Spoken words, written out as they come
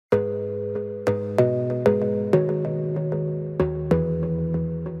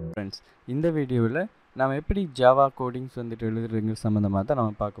இந்த வீடியோவில் நம்ம எப்படி ஜாவா கோடிங்ஸ் வந்துட்டு எழுதுறதுங்க சம்மந்தமாக தான்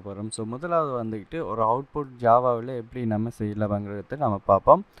நம்ம பார்க்க போகிறோம். ஸோ முதலாவது வந்துக்கிட்டு ஒரு அவுட்புட் ஜாவாவில் எப்படி நம்ம செய்யலாம்ங்கிறத நம்ம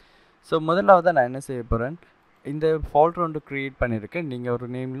பார்ப்போம். ஸோ முதலாவது நான் என்ன செய்ய போகிறேன், இந்த ஃபோல்டர் ஒன்று க்ரியேட் பண்ணியிருக்கேன். நீங்கள் ஒரு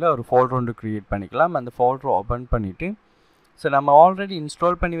நேமில் ஒரு ஃபோல்டர் ஒன்று க்ரியேட் பண்ணிக்கலாம். அந்த ஃபோல்டரை ஓப்பன் பண்ணிவிட்டு ஸோ நம்ம ஆல்ரெடி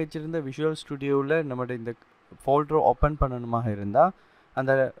இன்ஸ்டால் பண்ணி வச்சுருந்த விஷுவல் ஸ்டுடியோவில் நம்மளோட இந்த ஃபோல்டரை ஓப்பன் பண்ணணுமாக இருந்தால்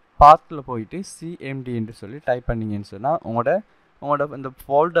அந்த பாத்தில் போயிட்டு சிஎம்டி என்று சொல்லி டைப் பண்ணிங்கன்னு சொன்னால் உங்களோட இந்த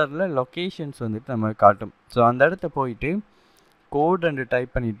ஃபோல்டரில் லொக்கேஷன்ஸ் வந்துட்டு நம்ம காட்டும். ஸோ அந்த இடத்த போயிட்டு கோட் அண்டு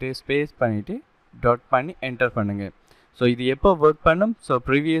டைப் பண்ணிவிட்டு ஸ்பேஸ் பண்ணிவிட்டு டாட் பண்ணி என்டர் பண்ணுங்கள். ஸோ இது எப்போ ஒர்க் பண்ணும், ஸோ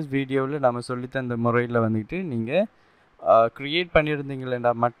ப்ரீவியஸ் வீடியோவில் நம்ம சொல்லித்தந்த முறையில் வந்துட்டு நீங்கள் க்ரியேட்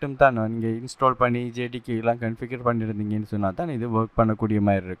பண்ணியிருந்தீங்களா மட்டும்தான் நீங்கள் இன்ஸ்டால் பண்ணி ஜேடிக்கு எல்லாம் கன்ஃபிகர் பண்ணியிருந்தீங்கன்னு சொன்னால் தான் இது ஒர்க் பண்ணக்கூடிய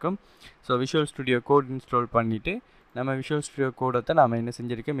மாதிரி இருக்கும். So visual studio code install பண்ணிவிட்டு நம்ம விஷுவல் ஸ்டுடியோ கோடத்தை நம்ம என்ன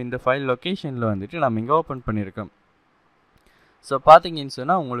செஞ்சுருக்கோம், இந்த ஃபைல் லொக்கேஷனில் வந்துட்டு நம்ம இங்கே ஓப்பன் பண்ணியிருக்கோம். ஸோ பார்த்தீங்கன்னு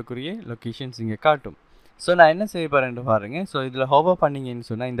சொன்னால் உங்களுக்குரிய லொக்கேஷன்ஸ் இங்கே காட்டும். ஸோ நான் என்ன செய்ய போகிறேன்னு பாருங்கள். ஸோ இதில் ஹோவர் பண்ணிங்கன்னு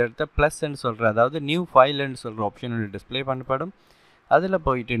சொன்னால் இந்த இடத்த ப்ளஸ்ன்னு சொல்கிற, அதாவது நியூ ஃபைல்னு சொல்கிற ஆப்ஷன் டிஸ்பிளே பண்ணப்படும். அதில்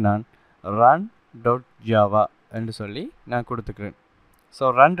போயிட்டு நான் run.java என்று சொல்லி நான் கொடுத்துக்கிறேன்.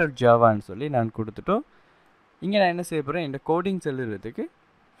 ஸோ run.javaன்னு சொல்லி நான் கொடுத்துட்டு இங்கே நான் என்ன செய்ய போகிறேன், இந்த கோடிங்ஸ் எழுதுறதுக்கு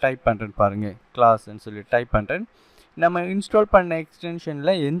டைப் பண்ணுறேன் பாருங்கள், கிளாஸ்ன்னு சொல்லி டைப் பண்ணுறேன். நம்ம இன்ஸ்டால் பண்ண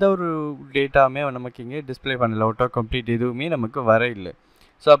எக்ஸ்டென்ஷனில் எந்த ஒரு டேட்டாவுமே நமக்கு இங்கே டிஸ்பிளே பண்ணல, ஆட்டோ கம்ப்ளீட் எதுவுமே நமக்கு வர இல்லை.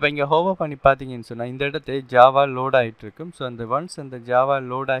 ஸோ அப்போ இங்கே ஹோவர் பண்ணி பார்த்தீங்கன்னு சொன்னால் இந்த இடத்த ஜாவா லோட் ஆகிட்டு இருக்கும். ஸோ அந்த ஒன்ஸ் அந்த ஜாவா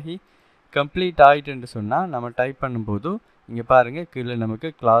லோட் ஆகி கம்ப்ளீட் ஆகிட்டுன்னு சொன்னால் நம்ம டைப் பண்ணும்போது இங்கே பாருங்கள் கீழே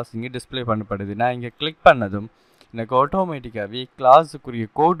நமக்கு கிளாஸ் இங்கே டிஸ்பிளே பண்ணப்படுது. நான் இங்கே கிளிக் பண்ணதும் எனக்கு ஆட்டோமேட்டிக்காகவே கிளாஸுக்குரிய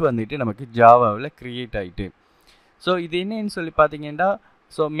கோட் வந்துட்டு நமக்கு ஜாவாவில் க்ரியேட் ஆகிட்டு. ஸோ இது என்னன்னு சொல்லி பார்த்தீங்கன்னா,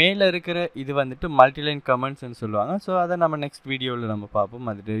 ஸோ மேலே இருக்கிற இது வந்துட்டு மல்டிலைன் கமெண்ட்ஸ்ன்னு சொல்லுவாங்க. ஸோ அதை நம்ம நெக்ஸ்ட் வீடியோவில் நம்ம பார்ப்போம்.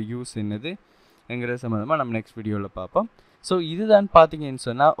 அதோட யூஸ் என்னதுங்கிற சம்மந்தமாக நம்ம நெக்ஸ்ட் வீடியோவில் பார்ப்போம். ஸோ இதுதான் பார்த்தீங்கன்னு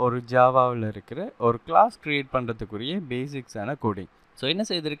சொன்னால் ஒரு ஜாவாவில் இருக்கிற ஒரு கிளாஸ் க்ரியேட் பண்ணுறதுக்குரிய பேசிக்ஸான கோடிங். ஸோ என்ன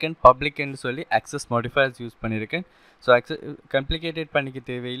செய்திருக்கேன், பப்ளிக்னு சொல்லி அக்சஸ் மாடிஃபயர்ஸ் யூஸ் பண்ணியிருக்கேன். ஸோ கம்ப்ளிகேட்டட் பண்ணிக்க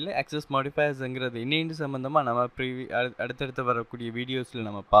தேவையில்லை. அக்சஸ் மாடிஃபயர்ஸுங்கிறது என்னென்னு சம்மந்தமாக நம்ம அடுத்தடுத்து வரக்கூடிய வீடியோஸில்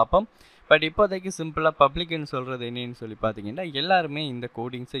நம்ம பார்ப்போம். பட் இப்போதைக்கு சிம்பிளாக பப்ளிக்னு சொல்கிறது என்னென்னு சொல்லி பார்த்தீங்கன்னா எல்லாருமே இந்த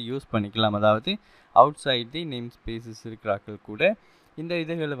கோடிங்ஸை யூஸ் பண்ணிக்கலாம். அதாவது out side the name spaces இருக்கிறார்கள் கூட இந்த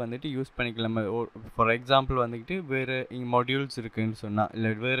இதுகளை வந்துட்டு யூஸ் பண்ணிக்கலாம். ஃபார் எக்ஸாம்பிள் வந்துக்கிட்டு வேறு மாடியூல்ஸ் இருக்குதுன்னு சொன்னால்,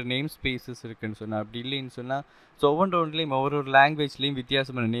 இல்லை வேறு நேம் ஸ்பேசஸ் இருக்குதுன்னு சொன்னால், அப்படி இல்லைன்னு சொன்னால் ஸோ ஒவ்வொன்றுலேயும் ஒவ்வொரு லாங்குவேஜ்லேயும்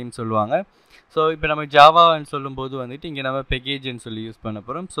வித்தியாசமான நேம் சொல்லுவாங்க. ஸோ இப்போ நம்ம ஜாவான்னு சொல்லும்போது வந்துட்டு இங்கே நம்ம பேக்கேஜ்னு சொல்லி யூஸ் பண்ண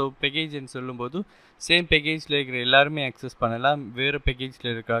போகிறோம். ஸோ பேக்கேஜ்னு சொல்லும்போது சேம் பேக்கேஜில் இருக்கிற எல்லாருமே அக்சஸ் பண்ணலாம். வேறு பேக்கேஜில்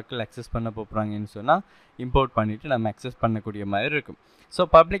இருக்கிறார்கள் அக்சஸ் பண்ண போகிறாங்கன்னு சொன்னால் இம்போர்ட் பண்ணிவிட்டு நம்ம அக்சஸ் பண்ணக்கூடிய மாதிரி இருக்கும். ஸோ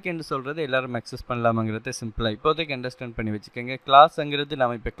பப்ளிக் என்று சொல்கிறது எல்லோரும் அக்சஸ் பண்ணலாமாங்கிறத சிம்பிளாக இப்போதைக்கு அண்டர்ஸ்டாண்ட் பண்ணி வச்சுக்கோங்க. கிளாஸுங்கிறது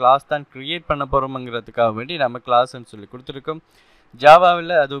நம்ம இப்போ கிளாஸ் தான் க்ரியேட் பண்ண போகிறோம்ங்கிறதுக்காக வேண்டி நம்ம கிளாஸ்ன்னு சொல்லி கொடுத்துருக்கோம்.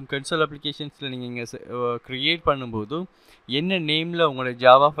 ஜாவாவில் அதுவும் கன்சோல் அப்ளிகேஷன்ஸில் நீங்கள் இங்கே க்ரியேட் பண்ணும்போது என்ன நேமில் உங்களோட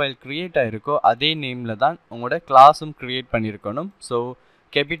ஜாவா ஃபைல் க்ரியேட் ஆகிருக்கோ அதே நேமில் தான் உங்களோட கிளாஸும் க்ரியேட் பண்ணியிருக்கணும். ஸோ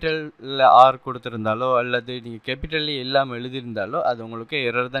கேபிட்டலில் ஆர் கொடுத்துருந்தாலோ அல்லது நீங்கள் கேபிட்டல்லே எல்லாம் எழுதியிருந்தாலோ அது உங்களுக்கு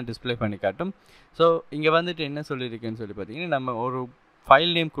எரர் தான் டிஸ்பிளே பண்ணி காட்டும். ஸோ இங்கே வந்துட்டு என்ன சொல்லியிருக்கேன்னு சொல்லி பார்த்தீங்கன்னா, நம்ம ஒரு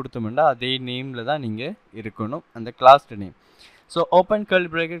ஃபைல் நேம் கொடுத்தோம்னா அதே நேமில் தான் நீங்கள் இருக்கணும், அந்த class name. So open curly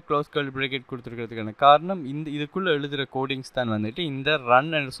bracket close curly bracket கொடுத்துருக்கிறதுக்கான காரணம் இதுக்குள்ளே எழுதுகிற கோடிங்ஸ் தான் வந்துட்டு இந்த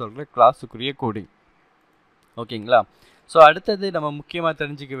ரன் என்று சொல்கிற கிளாஸுக்குரிய கோடிங். ஓகேங்களா? ஸோ அடுத்தது நம்ம முக்கியமாக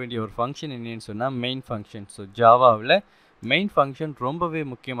தெரிஞ்சிக்க வேண்டிய ஒரு ஃபங்க்ஷன் என்னன்னு சொன்னால் main function. So ஜாவாவில் main function ரொம்பவே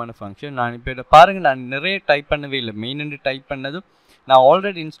முக்கியமான ஃபங்க்ஷன். நான் இப்போ பாருங்கள், நான் நிறைய டைப் பண்ணவே இல்லை. மெயின் டைப் பண்ணதும் நான்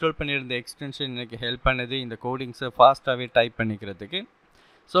ஆல்ரெடி இன்ஸ்டால் பண்ணியிருந்த எக்ஸ்டென்ஷன் எனக்கு ஹெல்ப் பண்ணது இந்த கோடிங்ஸை ஃபாஸ்ட்டாகவே டைப் பண்ணிக்கிறதுக்கு.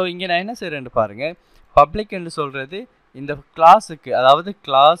 ஸோ இங்கே நான் என்ன செய்கிறேன்னு பாருங்கள், பப்ளிக் என்று சொல்கிறது இந்த கிளாஸுக்கு, அதாவது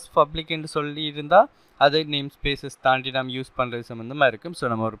கிளாஸ் பப்ளிக் என்று சொல்லி இருந்தால் அது நேம் ஸ்பேசஸ் தாண்டி நம்ம யூஸ் பண்ணுறது சம்மந்தமாக இருக்கும். ஸோ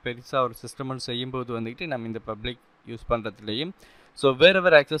நம்ம ஒரு பெருசாக ஒரு சிஸ்டம் ஒன்று செய்யும்போது வந்துட்டு நம்ம இந்த பப்ளிக் யூஸ் பண்ணுறதுலையும் ஸோ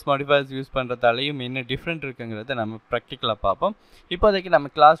வேறு ஆக்சஸ் மாடிஃபயர்ஸ் யூஸ் பண்ணுறதாலையும் என்ன டிஃப்ரெண்ட் இருக்குங்கிறத நம்ம ப்ராக்டிக்கலாக பார்ப்போம். இப்போதைக்கு நம்ம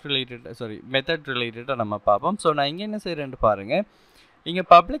கிளாஸ் மெத்தட் ரிலேட்டடாக நம்ம பார்ப்போம். ஸோ நான் இங்கே என்ன செய்கிறேன்னு பாருங்கள், இங்கே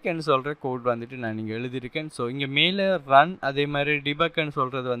பப்ளிக்னு சொல்கிற கோட் வந்துட்டு நான் இங்கே எழுதியிருக்கேன். ஸோ இங்கே மேலே ரன் அதே மாதிரி டிபக்னு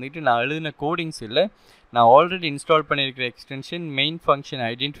சொல்கிறது வந்துட்டு நான் எழுதின கோடிங்ஸ் இல்லை, நான் ஆல்ரெடி இன்ஸ்டால் பண்ணியிருக்கிற எக்ஸ்டென்ஷன் மெயின் ஃபங்க்ஷன்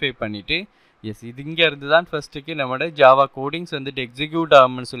ஐடென்டிஃபை பண்ணிவிட்டு எஸ் இது இங்கே இருந்து தான் ஃபஸ்ட்டுக்கு நம்மளோட ஜாவா கோடிங்ஸ் வந்துட்டு எக்ஸிக்யூட்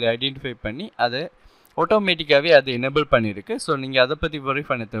ஆகும்னு சொல்லி ஐடென்டிஃபை பண்ணி அதை ஆட்டோமேட்டிக்காகவே அது எனேபிள் பண்ணியிருக்கு. ஸோ நீங்கள் அதை பற்றி வரி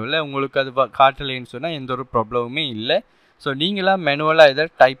பண்ண தேவையில்லை. உங்களுக்கு அது காட்டலைன்னு சொன்னால் எந்த ஒரு ப்ராப்ளமுமே இல்லை. ஸோ நீங்களாம் மேனுவலாக இதை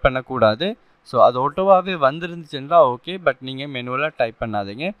டைப் பண்ணக்கூடாது. ஸோ அது ஆட்டோவாகவே வந்துருந்துச்சுன்னா ஓகே, பட் நீங்கள் மேனுவலாக டைப்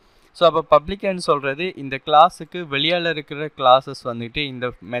பண்ணாதீங்க. ஸோ அப்போ பப்ளிக்னு சொல்கிறது இந்த கிளாஸுக்கு வெளியால் இருக்கிற கிளாஸஸ் வந்துட்டு இந்த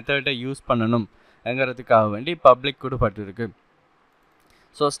மெத்தடை யூஸ் பண்ணணும்ங்கிறதுக்காக வேண்டி பப்ளிக் கொடுப்பட்டிருக்கு.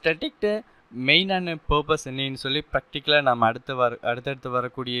 ஸோ ஸ்டேட்டிக் மெயினான பர்பஸ் என்னன்னு சொல்லி ப்ராக்டிக்கலாக நம்ம அடுத்தடுத்து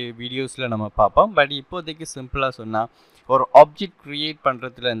வரக்கூடிய வீடியோஸில் நம்ம பார்ப்போம். பட் இப்போதைக்கு சிம்பிளாக சொன்னால் ஒரு ஆப்ஜெக்ட் க்ரியேட்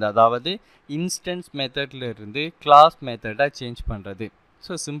பண்ணுறதுலேருந்து, அதாவது இன்ஸ்டன்ஸ் மெத்தடில் இருந்து கிளாஸ் மெத்தடாக சேஞ்ச் பண்ணுறது.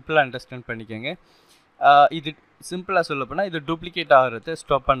 ஸோ சிம்பிளாக அண்டர்ஸ்டாண்ட் பண்ணிக்கோங்க. இது சிம்பிளாக சொல்ல போனால் இது டூப்ளிகேட் ஆகிறத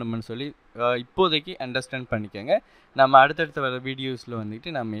ஸ்டாப் பண்ணணும்னு சொல்லி இப்போதைக்கு அண்டர்ஸ்டாண்ட் பண்ணிக்கோங்க. நம்ம அடுத்தடுத்து வர வீடியோஸில்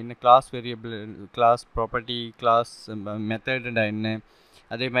வந்துட்டு நம்ம என்ன class variable, class property, class மெத்தடுண்டா என்ன,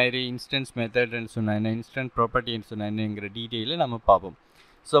 அதே மாதிரி இன்ஸ்டன்ஸ் மெத்தட்னு சொன்னால் என்ன, இன்ஸ்டன்ட் ப்ராப்பர்ட்டின்னு சொன்னால் என்னங்கிற டீட்டெயிலில் நம்ம பார்ப்போம்.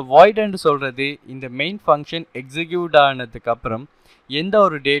 ஸோ வாய்டுன்னு சொல்கிறது இந்த மெயின் ஃபங்க்ஷன் எக்ஸிக்யூட் ஆனதுக்கப்புறம் எந்த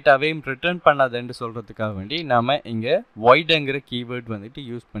ஒரு டேட்டாவையும் ரிட்டர்ன் பண்ணாதுன்னு சொல்கிறதுக்காக வேண்டி நம்ம இங்கே வாய்டுங்கிற கீவேர்ட் வந்துட்டு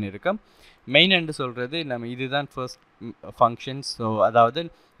யூஸ் பண்ணியிருக்கோம். மெயின் என்று சொல்கிறது நம்ம இதுதான் ஃபர்ஸ்ட் ஃபங்க்ஷன்ஸ். ஸோ அதாவது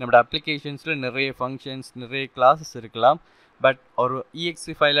நம்மளோட அப்ளிகேஷன்ஸில் நிறைய ஃபங்க்ஷன்ஸ், நிறைய கிளாஸஸ் இருக்கலாம். பட் ஒரு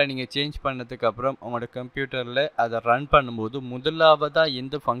EXE ஃபைலை நீங்கள் சேஞ்ச் பண்ணதுக்கப்புறம் உங்களோட கம்ப்யூட்டரில் அதை ரன் பண்ணும்போது முதலாவதாக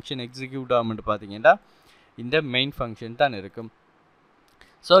எந்த ஃபங்க்ஷன் எக்ஸிக்யூட் ஆகும்னு பார்த்தீங்கன்னா இந்த மெயின் ஃபங்க்ஷன் தான் இருக்கும்.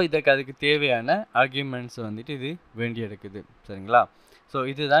 ஸோ அதுக்கு தேவையான ஆர்கியூமெண்ட்ஸ் வந்துட்டு இது வேண்டி இருக்குது. சரிங்களா? ஸோ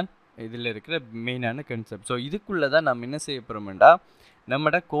இதுதான் இதில் இருக்கிற மெயினான கன்செப்ட். ஸோ இதுக்குள்ளே தான் நம்ம என்ன செய்ய போகிறோம்டா,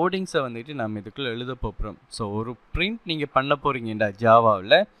 நம்மளோட கோடிங்ஸை வந்துட்டு நம்ம இதுக்குள்ளே எழுத போகிறோம். ஸோ ஒரு பிரிண்ட் நீங்கள் பண்ண போகிறீங்கடா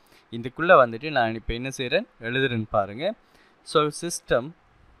ஜாவாவில், இதுக்குள்ளே வந்துட்டு நான் இப்போ என்ன செய்கிறேன் எழுதுறேன்னு பாருங்கள். So system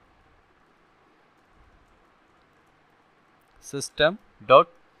dot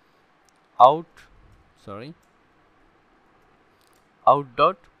out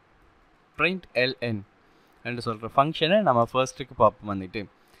dot print ln என்று சொல்கிற ஃபங்க்ஷனை நம்ம ஃபர்ஸ்ட்டுக்கு பார்ப்போம் வந்துட்டு.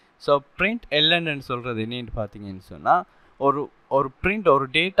 ஸோ print ln என்று சொல்கிறது என்னன்னு பார்த்தீங்கன்னு சொன்னால் ஒரு பிரிண்ட், ஒரு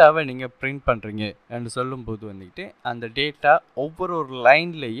டேட்டாவை நீங்கள் பிரிண்ட் பண்ணுறீங்க என்று சொல்லும்போது வந்துட்டு அந்த டேட்டா ஒவ்வொரு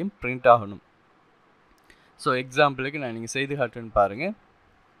லைன்லேயும் பிரிண்ட் ஆகணும். ஸோ எக்ஸாம்பிளுக்கு நான் நீங்கள் செய்து காட்டுன்னு பாருங்கள்.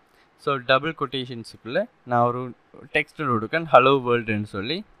 ஸோ டபுள் கொட்டேஷன்ஸுக்குள்ளே நான் ஒரு டெக்ஸ்ட் கொடுக்கேன் ஹலோ வேர்ல்டுன்னு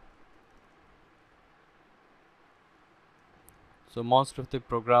சொல்லி. ஸோ மோஸ்ட் ஆஃப் தி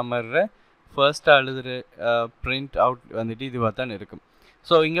ப்ரோக்ராமரை ஃபர்ஸ்ட்டாக எழுதுகிற பிரிண்ட் அவுட் வந்துட்டு இதுவாக தான் இருக்கும்.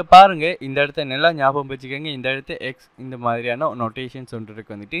 ஸோ இங்கே பாருங்கள், இந்த இடத்த நல்லா ஞாபகம் வச்சுக்கோங்க. இந்த இடத்த எக்ஸ் இந்த மாதிரியான நோட்டேஷன்ஸ் ஒன்று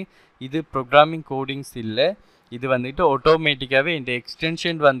இருக்குது வந்துட்டு. இது ப்ரோக்ராமிங் கோடிங்ஸ் இல்லை, இது வந்துட்டு ஆட்டோமேட்டிக்காகவே இந்த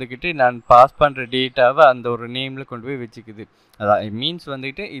எக்ஸ்டென்ஷன் வந்துக்கிட்டு நான் பாஸ் பண்ணுற டேட்டாவை அந்த ஒரு நேமில் கொண்டு போய் வச்சுக்குது. அதான் மீன்ஸ்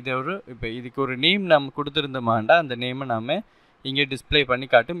வந்துட்டு இது ஒரு இப்போ இதுக்கு ஒரு நேம் நம்ம கொடுத்துருந்தோமாண்டா அந்த நேமை நாம் இங்கே டிஸ்பிளே பண்ணி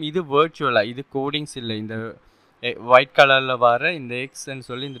காட்டும். இது வேர்ச்சுவலாக, இது கோடிங்ஸ் இல்லை. இந்த ஒயிட் கலரில் வர இந்த எக்ஸ்ன்னு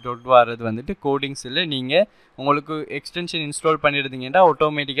சொல்லி இந்த டொட் வர்றது வந்துட்டு கோடிங்ஸ் இல்லை. நீங்கள் உங்களுக்கு எக்ஸ்டென்ஷன் இன்ஸ்டால் பண்ணியிருந்தீங்கன்னா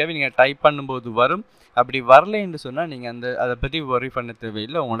ஆட்டோமேட்டிக்காகவே நீங்கள் டைப் பண்ணும்போது வரும். அப்படி வரலைன்னு சொன்னால் நீங்கள் அதை பற்றி ஒரி பண்ண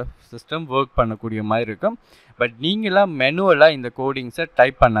தேவையில்லை, உங்களோட சிஸ்டம் ஒர்க் பண்ணக்கூடிய மாதிரி இருக்கும். பட் நீங்களாம் மெனுவலாக இந்த கோடிங்ஸை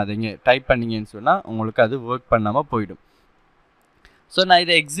டைப் பண்ணாதீங்க. டைப் பண்ணிங்கன்னு சொன்னால் உங்களுக்கு அது ஒர்க் பண்ணாமல் போயிடும். ஸோ நான்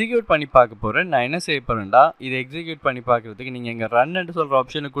இதை எக்ஸிக்யூட் பண்ணி பார்க்க போகிறேன். நான் என்ன செய்ய போகிறேன்டா, இதை எக்ஸிக்யூட் பண்ணி பார்க்குறதுக்கு நீங்கள் இங்கே ரன்னு சொல்கிற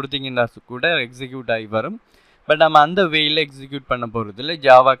ஆப்ஷனை கொடுத்தீங்கன்னா கூட எக்ஸிக்யூட் ஆகி வரும். பட் நம்ம அந்த வேயில் எக்ஸிக்யூட் பண்ண போகிறது இல்லை.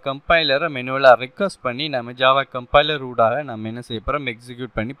 ஜாவா கம்பைலரை மெனுவலாக ரெக்வஸ்ட் பண்ணி நம்ம ஜாவா கம்பைலர் ஊடாக நம்ம என்ன செய்ய போகிறோம்,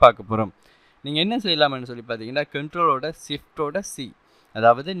 எக்ஸிக்யூட் பண்ணி பார்க்க போகிறோம். நீங்கள் என்ன செய்யலாம்னு சொல்லி பார்த்தீங்கன்னா கண்ட்ரோலோட ஷிஃப்டோட C,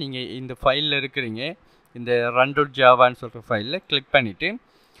 அதாவது நீங்கள் இந்த ஃபைலில் இருக்கிறீங்க, இந்த run.javaன்னு சொல்கிற ஃபைலில் கிளிக் பண்ணிவிட்டு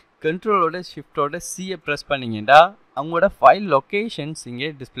கண்ட்ரோலோட ஷிஃப்டோட Cயை ப்ரெஸ் பண்ணிங்கன்னா அவங்களோட ஃபைல் லொக்கேஷன்ஸ் இங்கே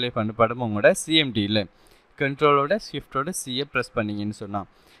டிஸ்பிளே பண்ணப்படும் உங்களோட CMDயில். கண்ட்ரோலோட ஷிஃப்டோட Cயை ப்ரெஸ் பண்ணிங்கன்னு சொன்னால்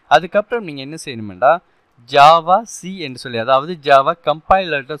அதுக்கப்புறம் நீங்கள் என்ன செய்யணுமெண்டா ஜாவா C என்று சொல்லி, அதாவது ஜாவா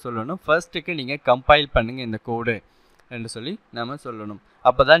கம்பைலர்கிட்ட சொல்லணும். ஃபர்ஸ்ட்டுக்கு நீங்கள் கம்பைல் பண்ணுங்கள் இந்த கோடு என்று சொல்லி நம்ம சொல்லணும்.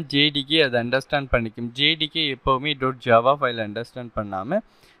 அப்போ தான் JDK அதை அண்டர்ஸ்டாண்ட் பண்ணிக்கும். JDK எப்போவுமே .java ஃபைலை அண்டர்ஸ்டாண்ட் பண்ணாமல்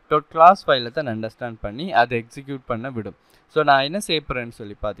 .class ஃபைலை தான் அண்டர்ஸ்டாண்ட் பண்ணி அதை எக்ஸிக்யூட் பண்ண விடும். ஸோ நான் என்ன செய்ய போகிறேன்னு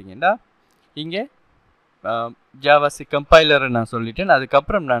சொல்லி பார்த்தீங்கன்னா இங்கே ஜாவா C கம்பைலரை நான் சொல்லிட்டேன்.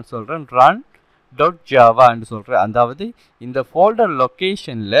 அதுக்கப்புறம் நான் சொல்கிறேன் run.javaன்னு சொல்கிறேன். அதாவது இந்த ஃபோல்டர்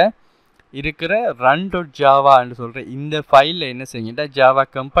லொக்கேஷனில் இருக்கிற run.javaன்னு சொல்கிற இந்த ஃபைலில் என்ன செய்யுங்கன்னா ஜாவா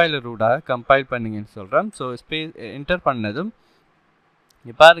கம்பைலர் ஊடாக கம்பைல் பண்ணுங்கன்னு சொல்கிறேன். ஸோ என்டர் பண்ணதும்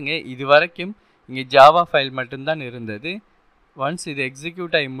இங்கே பாருங்கள், இது வரைக்கும் இங்கே ஜாவா ஃபைல் மட்டும்தான் இருந்தது. ஒன்ஸ் இது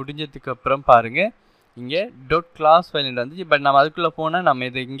எக்ஸிக்யூட் ஆகி முடிஞ்சதுக்கப்புறம் பாருங்கள் இங்கே .class ஃபைல் வந்துச்சு. பட் நம்ம அதுக்குள்ளே போனால் நம்ம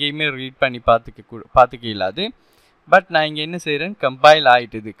இதை எங்கேயுமே ரீட் பண்ணி பார்த்துக்க இல்லாது. பட் நான் இங்கே என்ன செய்கிறேன், கம்பைல்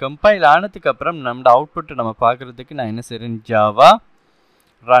ஆகிட்டுது. கம்பைல் ஆனதுக்கப்புறம் நம்மளோட அவுட்புட்டை நம்ம பார்க்குறதுக்கு நான் என்ன செய்கிறேன், ஜாவா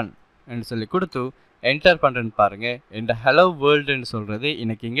ரன் என்று சொல்லி கொடுத்து என்டர் பண்ணுறேன்னு பாருங்கள். இந்த ஹலோ வேர்ல்டுன்னு சொல்கிறது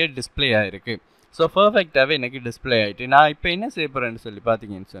எனக்கு இங்கே டிஸ்பிளே ஆகிருக்கு. ஸோ பர்ஃபெக்டாகவே எனக்கு டிஸ்பிளே ஆகிட்டு நான் இப்போ என்ன செய்ய போகிறேன்னு சொல்லி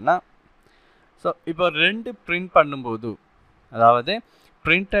பார்த்தீங்கன்னு சொன்னால், ஸோ இப்போ 2 பிரிண்ட் பண்ணும்போது, அதாவது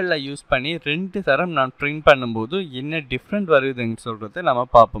பிரிண்டரில் யூஸ் பண்ணி 2 தரம் நான் பிரிண்ட் பண்ணும்போது என்ன டிஃப்ரெண்ட் வருதுன்னு சொல்கிறத நம்ம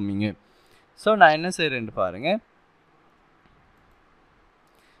பார்ப்போம் இங்கே. ஸோ நான் என்ன செய்கிறேன்னு பாருங்கள்,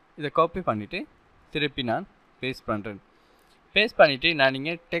 இதை காப்பி பண்ணிவிட்டு திருப்பி நான் பேஸ்ட் பண்ணுறேன். பேஸ்ட் பண்ணிவிட்டு நான்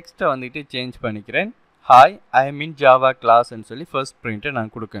இங்கே டெக்ஸ்ட்டை வந்துட்டு சேஞ்ச் பண்ணிக்கிறேன். Hi I am in Java கிளாஸ்ன்னு சொல்லி ஃபர்ஸ்ட் பிரிண்ட்டை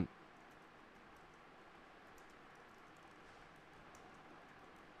நான் கொடுக்கேன்.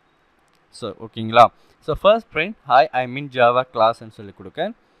 ஸோ ஓகேங்களா. So first print hi I am in Java கிளாஸ்ன்னு சொல்லி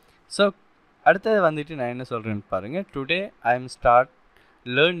கொடுக்கேன். ஸோ அடுத்தது வந்துட்டு நான் என்ன சொல்கிறேன்னு பாருங்கள். Today I am start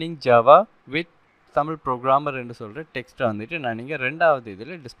learning Java with Tamil programmer என்று சொல்கிற டெக்ஸ்ட்டை வந்துட்டு நான் இங்கே ரெண்டாவது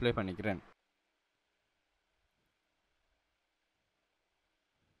இதில் டிஸ்பிளே பண்ணிக்கிறேன்.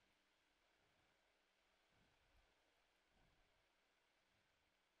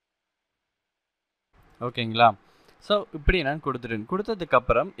 ஓகேங்களா. ஸோ இப்படி நான் கொடுத்துட்டேன்.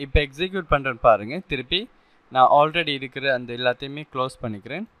 கொடுத்ததுக்கப்புறம் இப்போ எக்ஸிக்யூட் பண்ணுறேன்னு பாருங்கள். திருப்பி நான் ஆல்ரெடி இருக்கிற அந்த எல்லாத்தையுமே க்ளோஸ்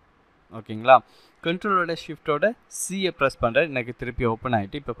பண்ணிக்கிறேன். ஓகேங்களா. கண்ட்ரோலோட ஷிஃப்டோட சியை ப்ரெஸ் பண்ணுறேன். எனக்கு திருப்பி ஓப்பன்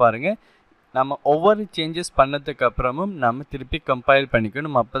ஆகிட்டு இப்போ பாருங்கள், நம்ம ஒவ்வொரு சேஞ்சஸ் பண்ணதுக்கு அப்புறமும் நம்ம திருப்பி கம்பைல்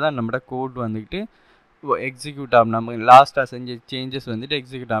பண்ணிக்கணும். அப்போ தான் நம்மளோட கோட் வந்துக்கிட்டு எக்ஸிக்யூட் ஆகும். நம்ம லாஸ்ட்டாக செஞ்ச சேஞ்சஸ் வந்துட்டு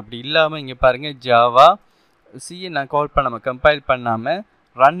எக்ஸிக்யூட் ஆகும். அப்படி இல்லாமல் இங்கே பாருங்கள், ஜாவா சியை நான் கால் பண்ணாமல் கம்பைல் பண்ணாமல்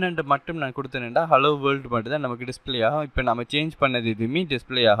ரன் அண்ட் மட்டும் நான் கொடுத்தேன்டா ஹலோ வேர்ல்டு மட்டும் தான் நமக்கு டிஸ்பிளே ஆகும். இப்போ நம்ம சேஞ்ச் பண்ணது எதுவுமே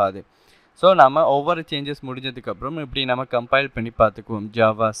டிஸ்பிளே ஆகாது. ஸோ நம்ம ஒவ்வொரு சேஞ்சஸ் முடிஞ்சதுக்கப்புறம் இப்படி நம்ம கம்பைல் பண்ணி பார்த்துக்குவோம்.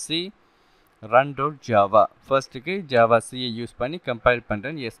 Java C run dot Java ஃபர்ஸ்ட்டுக்கு Java சியை use பண்ணி கம்பைல்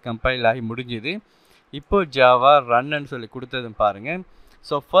பண்ணுறேன். எஸ், கம்பைல் ஆகி முடிஞ்சுது. இப்போது ஜாவா ரன்னு சொல்லி கொடுத்ததும் பாருங்கள்.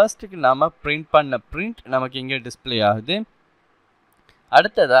 ஸோ ஃபர்ஸ்ட்டுக்கு நம்ம பிரிண்ட் பண்ண பிரிண்ட் நமக்கு இங்கே டிஸ்பிளே ஆகுது.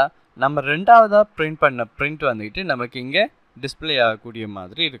 அடுத்ததாக நம்ம ரெண்டாவதாக பிரிண்ட் பண்ண பிரிண்ட் வந்துக்கிட்டு நமக்கு இங்கே டிஸ்பிளே ஆகக்கூடிய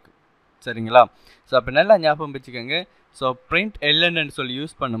மாதிரி இருக்குது. சரிங்களா. ஸோ அப்போ நல்லா ஞாபகம் வச்சுக்கோங்க. ஸோ பிரிண்ட் எல்என்னு சொல்லி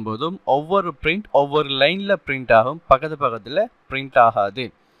யூஸ் பண்ணும்போதும் ஒவ்வொரு பிரிண்ட் ஒவ்வொரு லைனில் பிரிண்ட் ஆகும், பக்கத்தில் பிரிண்ட் ஆகாது.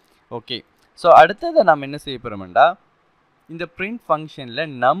 ஓகே. ஸோ அடுத்ததை நம்ம என்ன செய்ய போகிறோம்டா, இந்த பிரிண்ட் ஃபங்க்ஷனில்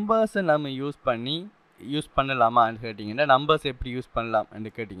நம்பர்ஸை நம்ம யூஸ் பண்ணலாமான்னு கேட்டிங்கன்னா, நம்பர்ஸ் எப்படி யூஸ்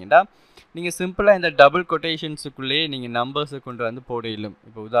பண்ணலாம்னு கேட்டிங்கன்னா, நீங்கள் சிம்பிளாக இந்த டபுள் கொட்டேஷன்ஸுக்குள்ளேயே நீங்கள் நம்பர்ஸை கொண்டு வந்து போட இயலும்.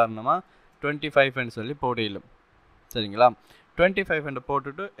 இப்போ உதாரணமாக 25ன்னு சொல்லி போட இயலும். சரிங்களா. 25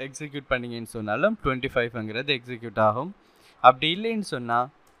 போட்டுட்டு எக்ஸிக்யூட் பண்ணிங்கன்னு சொன்னாலும் 25ங்கிறது எக்ஸிக்யூட் ஆகும். அப்படி இல்லைன்னு சொன்னால்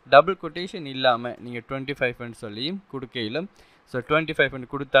டபுள் கொட்டேஷன் இல்லாமல் நீங்கள் 25ன்னு சொல்லியும் கொடுக்க இயலும். ஸோ 25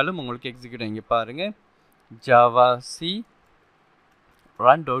 கொடுத்தாலும் உங்களுக்கு எக்ஸிக்யூட். இங்கே பாருங்கள், Java C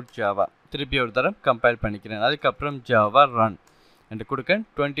run dot Java திருப்பி ஒரு தரம் கம்பைல் பண்ணிக்கிறேன். அதுக்கப்புறம் ஜாவா ரன் என்று கொடுக்கேன்.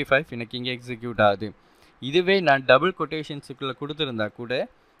 25 எனக்கு இங்கே எக்ஸிக்யூட் ஆகுது. இதுவே நான் டபுள் கொட்டேஷன்ஸுக்குள்ளே கொடுத்துருந்தா கூட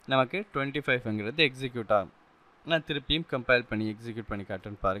நமக்கு 25ங்கிறது எக்ஸிக்யூட் ஆகும். நான் திருப்பியும் கம்பைல் பண்ணி எக்ஸிக்யூட் பண்ணி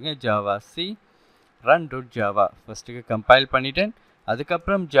காட்டுன்னு பாருங்கள். Java C run dot Java ஃபஸ்ட்டுக்கு compile பண்ணிட்டேன்.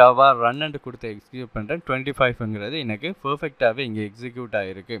 அதுக்கப்புறம் ஜாவா ரன்னு கொடுத்து எக்ஸிக்யூட் பண்ணுறேன். 25ங்கிறது எனக்கு பர்ஃபெக்டாகவே இங்கே எக்ஸிக்யூட்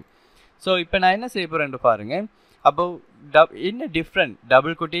ஆகிருக்கு. ஸோ இப்போ நான் என்ன செய்ய போகிறேன்னு பாருங்கள். அப்போது என்ன டிஃப்ரெண்ட்,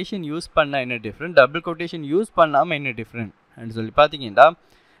 டபுள் கொட்டேஷன் யூஸ் பண்ணால் என்ன டிஃப்ரெண்ட், டபுள் கொட்டேஷன் யூஸ் பண்ணாமல் என்ன டிஃப்ரெண்ட் அப்படின்னு சொல்லி பார்த்தீங்கன்னா,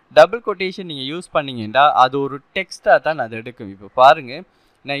 டபுள் கொட்டேஷன் நீங்கள் யூஸ் பண்ணிங்கன்னா அது ஒரு டெக்ஸ்ட்டாக தான் அது எடுக்கும். இப்போ பாருங்கள்,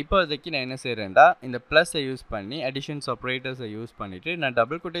 நான் இப்போதைக்கு நான் என்ன செய்கிறேன்டா, இந்த ப்ளஸ்ஸை யூஸ் பண்ணி அடிஷன்ஸ் ஆப்ரேட்டர்ஸை யூஸ் பண்ணிவிட்டு நான்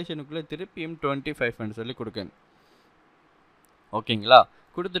டபுள் கொட்டேஷனுக்குள்ளே திருப்பியும் 25ன்னு சொல்லி கொடுக்கேன். ஓகேங்களா.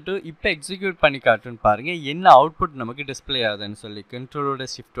 கொடுத்துட்டு இப்போ எக்ஸிக்யூட் பண்ணி காட்டுன்னு பாருங்கள் என்ன அவுட்புட் நமக்கு டிஸ்பிளே ஆகுதுன்னு சொல்லி. கண்ட்ரோலோட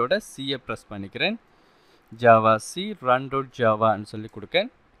ஷிஃப்டோட சியை ப்ரெஸ் பண்ணிக்கிறேன். ஜாவா சி ரன் டாட் ஜாவான்னு சொல்லி கொடுக்கேன்.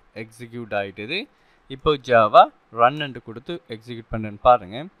 எக்ஸிக்யூட் ஆகிட்டுது. இப்போ ஜாவா ரன்னு கொடுத்து எக்ஸிக்யூட் பண்ணுறேன்னு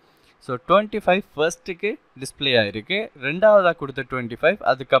பாருங்கள். ஸோ 25 ஃபர்ஸ்ட்டுக்கு டிஸ்பிளே ஆகிருக்கு, ரெண்டாவதாக கொடுத்த 25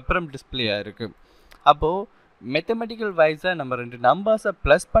 அதுக்கப்புறம் டிஸ்பிளே ஆகிருக்கு. அப்போது மெத்தமெட்டிக்கல் வைஸாக நம்ம ரெண்டு நம்பர்ஸை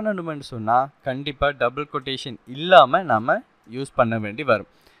ப்ளஸ் பண்ணணுமென்னு சொன்னால் கண்டிப்பாக டபுள் கொட்டேஷன் இல்லாமல் நம்ம யூஸ் பண்ண வேண்டி வரும்.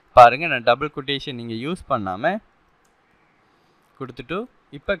 பாருங்கள், நான் டபுள் கொட்டேஷன் நீங்கள் யூஸ் பண்ணாமல் கொடுத்துட்டு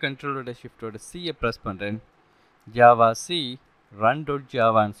இப்போ கண்ட்ரோலோட ஷிஃப்டோட சியை ப்ரெஸ் பண்ணுறேன். ஜாவா சி ரன் டாட்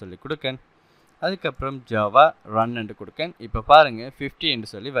ஜாவான்னு சொல்லி கொடுக்கேன். அதுக்கப்புறம் ஜாவா ரன்னு கொடுக்கேன். இப்போ பாருங்கள் 50 என்று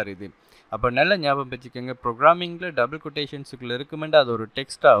சொல்லி வருது. அப்போ நல்ல ஞாபகம் வச்சுக்கோங்க, ப்ரோக்ராமிங்கில் டபுள் கொட்டேஷன்ஸுக்குள்ளே இருக்குமெண்டு அது ஒரு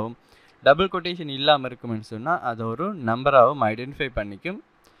டெக்ஸ்ட்டாகவும், டபுள் கொட்டேஷன் இல்லாமல் இருக்குமென்னு சொன்னால் அது ஒரு நம்பராகவும் ஐடென்டிஃபை பண்ணிக்கும்.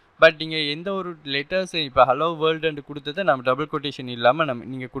 பட் நீங்கள் எந்த ஒரு லெட்டர்ஸை இப்போ ஹலோ வேர்ல்டுன்னு கொடுத்ததை நம்ம டபுள் கொட்டேஷன் இல்லாமல்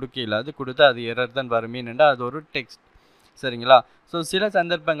நீங்கள் கொடுக்க இல்லாது, கொடுத்தா அது எரர் தான் வருமேனுண்டா அது ஒரு டெக்ஸ்ட். சரிங்களா. ஸோ சில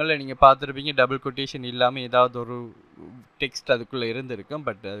சந்தர்ப்பங்களில் நீங்கள் பார்த்துருப்பீங்க டபுள் கொட்டேஷன் இல்லாமல் ஏதாவது ஒரு டெக்ஸ்ட் அதுக்குள்ளே இருந்திருக்கும்.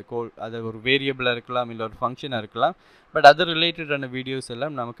 பட் அது ஒரு வேரியபிளாக இருக்கலாம், இல்லை ஒரு ஃபங்க்ஷனாக இருக்கலாம். பட் அது ரிலேட்டடான வீடியோஸ்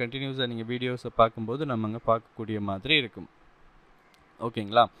எல்லாம் நம்ம கண்டினியூஸாக நீங்கள் வீடியோஸை பார்க்கும்போது நம்ம அங்கே பார்க்கக்கூடிய மாதிரி இருக்கும்.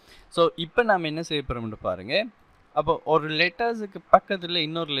 ஓகேங்களா. ஸோ இப்போ நம்ம என்ன செய்ய போகிறோம்னு பாருங்கள். அப்போ ஒரு லெட்டர்ஸுக்கு பக்கத்தில்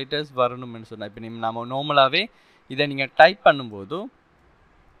இன்னொரு லெட்டர்ஸ் வரணும்னு சொன்னால், இப்போ நம்ம நார்மலாகவே இதை நீங்கள் டைப் பண்ணும்போது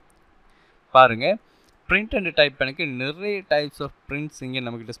பாருங்கள், பிரிண்ட் அண்ட் டைப் எனக்கு நிறைய டைப்ஸ் ஆஃப் பிரிண்ட்ஸ் இங்கே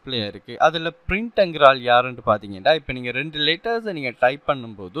நமக்கு டிஸ்பிளே ஆகிருக்கு. அதில் பிரிண்ட்ங்கிற ஆள் யாருன்னு பார்த்தீங்கன்னா, இப்போ நீங்கள் ரெண்டு லெட்டர்ஸை நீங்கள் டைப்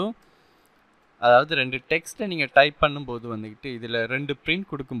பண்ணும்போது அதாவது 2 டெக்ஸ்ட்டை நீங்கள் டைப் பண்ணும்போது வந்துக்கிட்டு இதில் 2 பிரிண்ட்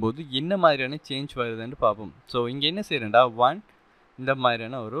கொடுக்கும்போது என்ன மாதிரியான சேஞ்ச் வருதுன்னு பார்ப்போம். ஸோ இங்கே என்ன செய்கிறேன்டா 1 இந்த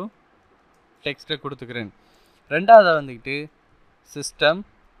மாதிரியான ஒரு டெக்ஸ்ட்டை கொடுத்துக்கிறேன். ரெண்டாவது வந்துக்கிட்டு system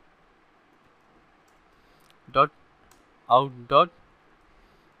dot out dot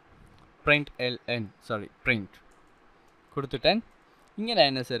print கொடுத்துட்டேன். இங்கே நான்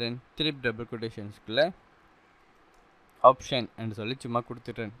என்ன செய்கிறேன் திருப்பி டபுள் கொட்டேஷன்ஸ்குள்ளே ஆப்ஷன் என்று சொல்லி சும்மா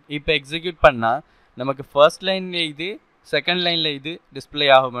கொடுத்துட்டேன். இப்போ எக்ஸிக்யூட் பண்ணால் நமக்கு ஃபர்ஸ்ட் லைனில் இது செகண்ட் லைனில் இது டிஸ்பிளே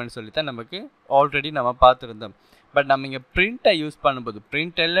ஆகும்னு சொல்லி தான் நமக்கு ஆல்ரெடி நம்ம பார்த்துருந்தோம். பட் நம்ம இங்கே பிரிண்ட்டை யூஸ் பண்ணும்போது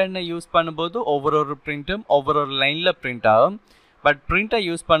பிரிண்ட் எல்என்னு யூஸ் பண்ணும்போது ஒவ்வொரு பிரிண்ட்டும் ஒவ்வொரு லைனில் பிரிண்ட் ஆகும். பட் பிரிண்ட்டை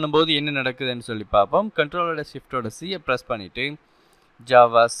யூஸ் பண்ணும்போது என்ன நடக்குதுன்னு சொல்லி பார்ப்போம். கண்ட்ரோலோட ஷிஃப்டோட சியை ப்ரெஸ் பண்ணிவிட்டு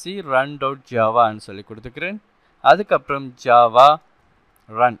ஜாவா சி ரன் டாட் ஜாவான்னு சொல்லி கொடுத்துக்கிறேன். அதுக்கப்புறம் ஜாவா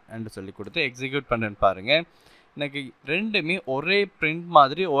ரன் என்று சொல்லி கொடுத்து எக்ஸிக்யூட் பண்ணுறேன்னு பாருங்கள். எனக்கு ரெண்டுமே ஒரே பிரிண்ட்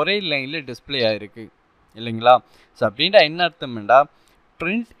மாதிரி ஒரே லைனில் டிஸ்பிளே ஆகிருக்கு இல்லைங்களா. ஸோ அப்படின்டா என்ன அர்த்தம்டா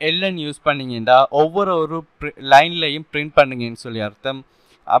பிரிண்ட் எல்என் யூஸ் பண்ணிங்கண்டா ஒவ்வொரு லைன்லையும் பிரிண்ட் பண்ணுங்கன்னு சொல்லி அர்த்தம்.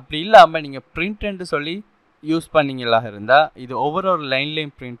 அப்படி இல்லாமல் நீங்கள் பிரிண்ட்ன்னு சொல்லி யூஸ் பண்ணிங்களாக இருந்தால் இது ஒவ்வொரு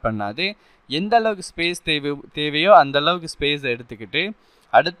லைன்லையும் பிரிண்ட் பண்ணாது. எந்த அளவுக்கு ஸ்பேஸ் தேவையோ அந்த அளவுக்கு ஸ்பேஸை எடுத்துக்கிட்டு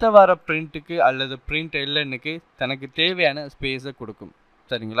அடுத்த வார பிரிண்ட்டுக்கு அல்லது பிரிண்ட் எல்என்னுக்கு தனக்கு தேவையான ஸ்பேஸை கொடுக்கும்.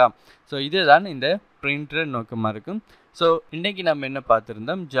 சரிங்களா. ஸோ இதுதான் இந்த பிரிண்டர் நோக்கமாக இருக்கும். ஸோ இன்றைக்கி நம்ம என்ன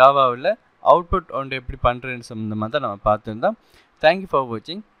பார்த்துருந்தோம் ஜாவாவில் அவுட்புட் ஒன்று எப்படி பண்ணுறேன்னு சம்மந்தமாக தான் நம்ம பார்த்துருந்தோம். தேங்க்யூ ஃபார்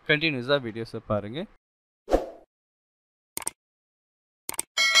வாட்சிங். கண்டினியூஸாக வீடியோஸை பாருங்கள்.